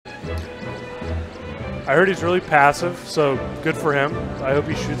I heard he's really passive, so good for him. I hope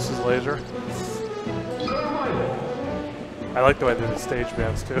he shoots his laser. I like the way they did the stage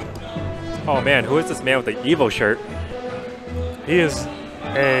bands too. Oh man, who is this man with the Evo shirt? He is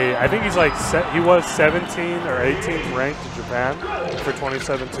I think he's like, he was 17th or 18th ranked in Japan for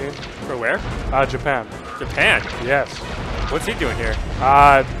 2017. For where? Japan. Japan? Yes. What's he doing here?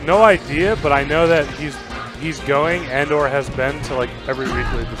 No idea, but I know that he's going and/or has been to like every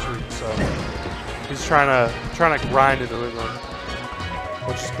weekly this week, so he's trying to grind into England,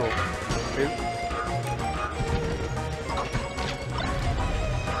 which is cool.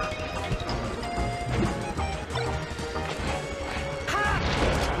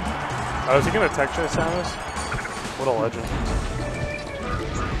 Oh, is he gonna tech chase Samus? What a legend.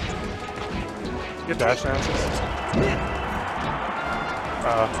 Good dash dances.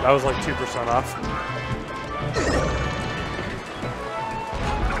 That was like 2% off.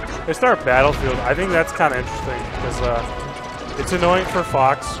 They start Battlefield. I think that's kind of interesting because it's annoying for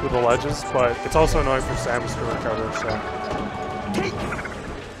Fox with the ledges, but it's also annoying for Samus to recover. So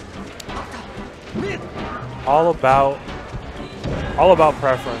all about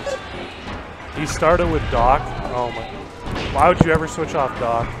preference. He started with Doc. Oh my! Why would you ever switch off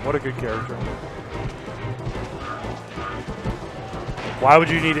Doc? What a good character. Why would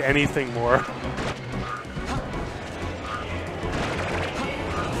you need anything more?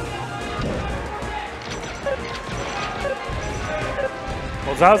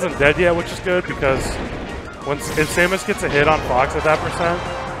 Well, Zhao isn't dead yet, which is good because if Samus gets a hit on Fox at that percent,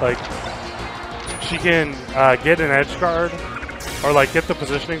 like she can get an edge guard or like get the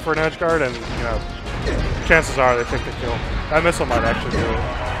positioning for an edge guard, and you know, chances are they take the kill. That missile might actually do it.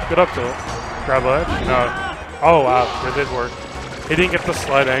 Good up tilt. Grab ledge. No. Oh wow, it did work. He didn't get the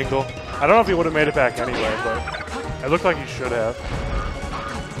slide angle. I don't know if he would have made it back anyway, but it looked like he should have.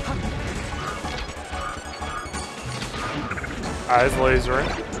 Eyes lasering.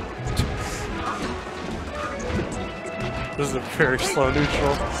 This is a very slow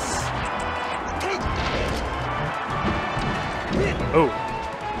neutral. Oh,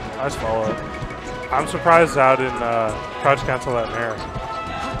 nice follow up. I'm surprised Zhao didn't crouch cancel that nair,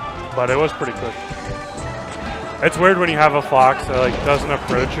 but it was pretty quick. It's weird when you have a Fox that like doesn't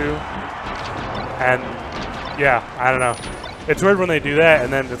approach you, and yeah, I don't know. It's weird when they do that,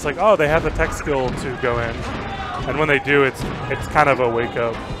 and then it's like, oh, they have the tech skill to go in, and when they do, it's kind of a wake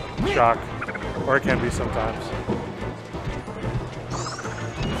up shock, or it can be sometimes.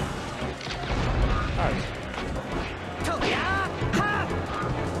 All right.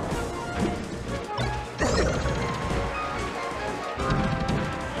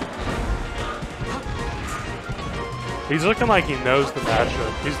 He's looking like he knows the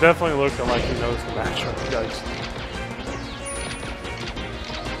matchup. He's definitely looking like he knows the matchup, guys.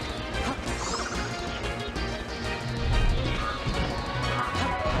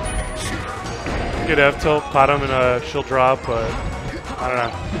 Good F tilt, caught him in a shield drop, but I don't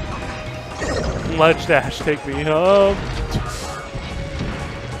know. Ledge dash, take me home.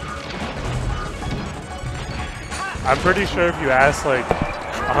 I'm pretty sure if you ask like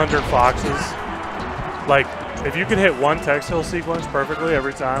 100 Foxes, like, if you could hit one tech skill sequence perfectly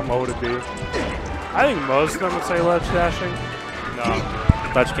every time, what would it be? I think most of them would say ledge dashing. No,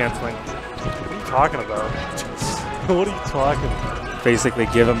 ledge canceling. What are you talking about? What are you talking about? Basically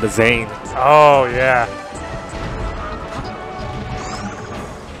give him the Zane. Oh, yeah.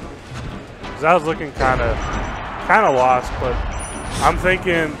 I was looking kind of lost, but I'm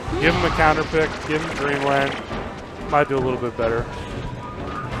thinking give him a counter pick, give him Dreamland. Might do a little bit better.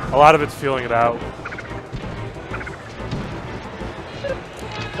 A lot of it's feeling it out.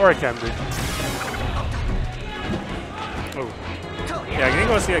 Or it can be. Oh. Yeah, I can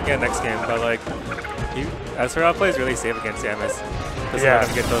go see it again next game, but like, Admiral plays really safe against Samus. Doesn't let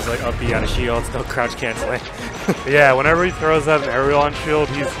him get those like up B out of shields, no crouch canceling. Yeah, whenever he throws out an aerial on shield,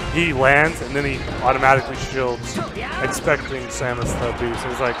 he lands and then he automatically shields, expecting Samus to be. So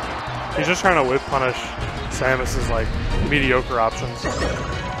he's just trying to whip punish Samus's like mediocre options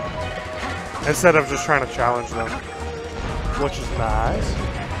instead of just trying to challenge them, which is nice.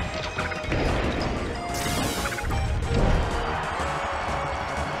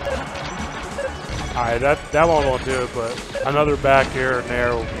 Alright, that one won't do it, but another back air and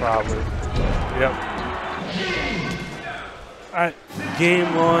there will probably. Yep. Alright,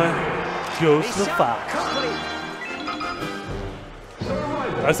 game one goes to Fox.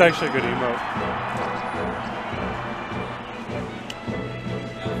 That's actually a good emote.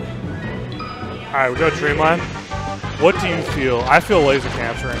 Alright, we go Dreamland. What do you feel? I feel laser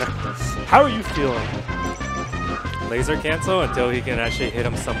camps right now. How are you feeling? laser cancel until he can actually hit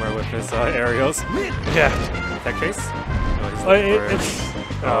him somewhere with his aerials. Yeah. Tech chase?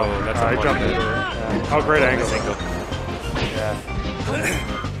 Oh, that's I a jumped into it. Yeah. Oh, great angle. Yeah.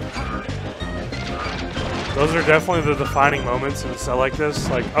 Those are definitely the defining moments in a set like this.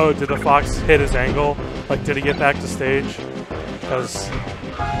 Like, oh, did the Fox hit his angle? Like, did he get back to stage? Because,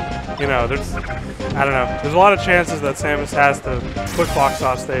 you know, there's, I don't know. There's a lot of chances that Samus has to put Fox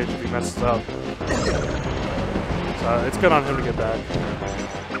off stage if he messes up. So it's good on him to get back.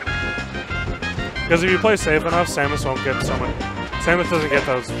 Because if you play safe enough, Samus won't get so much. Samus doesn't get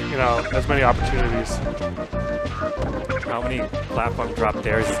those, you know, as many opportunities. How many platform drop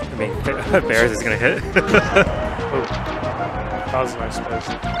dares? I mean, bears is gonna hit. Oh, that was a nice place.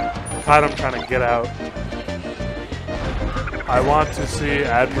 Caught him trying to get out. I want to see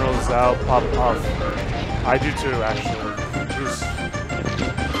Admiral Zhao pop off. I do too, actually.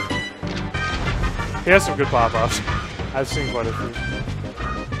 He has some good pop-offs. I've seen quite a few.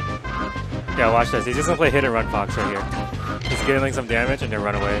 Yeah, watch this. He's just gonna play hit and run Fox right here. He's getting some damage and then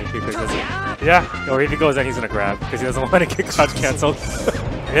run away because yeah. Or if he goes in, he's gonna grab because he doesn't want to get crouch canceled.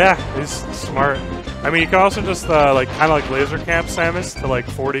 Yeah, he's smart. I mean, you can also just like kind of like laser camp Samus to like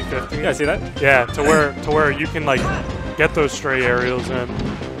 40, 50. Yeah, see that? Yeah, to where you can like get those stray aerials in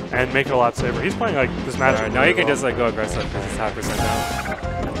and make it a lot safer. He's playing like this match. Right, now you can just like go aggressive because it's half percent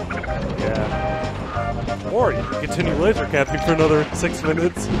now. Yeah. Or you can continue laser camping for another 6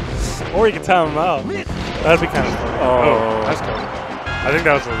 minutes. Or you can time him out. That'd be kind of funny. Oh, that's cool. I think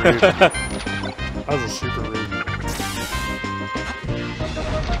that was a read. That was a super read.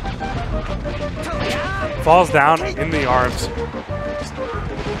 Falls down in the arms.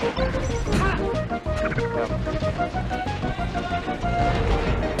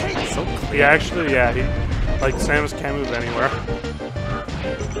 So clean. Yeah, actually, yeah. Like, Samus can't move anywhere.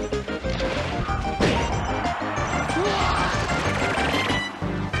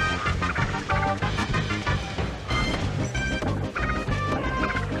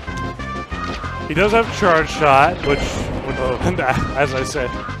 He does have charge shot, which, as I said.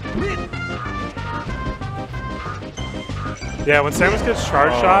 Yeah, when Samus gets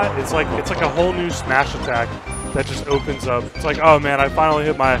charge shot, it's like a whole new smash attack that just opens up. It's like, oh man, I finally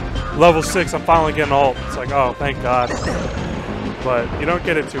hit my level 6. I'm finally getting ult. It's like, oh, thank God. But you don't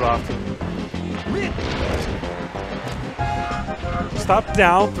get it too often. Stop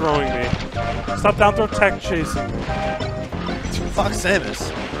down throwing me. Stop down throw tech chasing me. Fuck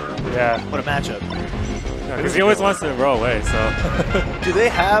Samus. Yeah. What a matchup. Because he always wants to roll away, so. Do they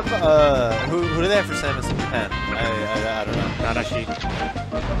have, who do they have for Samus in Japan? I don't know. Nanashi.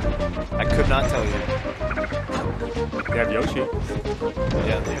 I could not tell you. They have Yoshi.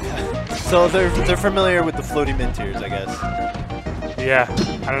 Yeah, they have. So they're familiar with the floaty mid-tiers, I guess. Yeah.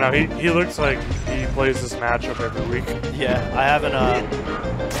 I don't know. He looks like he plays this matchup every week. Yeah, I haven't,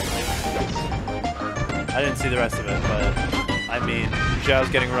 I didn't see the rest of it, but, I mean, Zhao's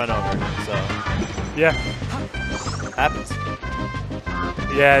getting run over, so. Yeah. Happens.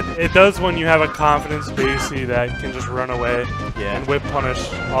 Yeah, it does when you have a confident Spacey that can just run away and whip punish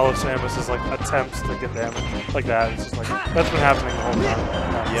all of Samus's like attempts to get damage like that. It's just like that's been happening the whole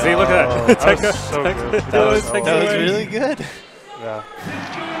time. Yo. See, look at that. That was so good. That was really good. Yeah.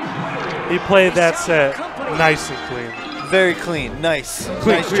 He played that set nice and clean. Very clean. Nice.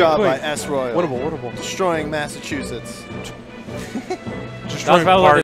 Nice job by S Royal. Winnable. Destroying Massachusetts. Destroying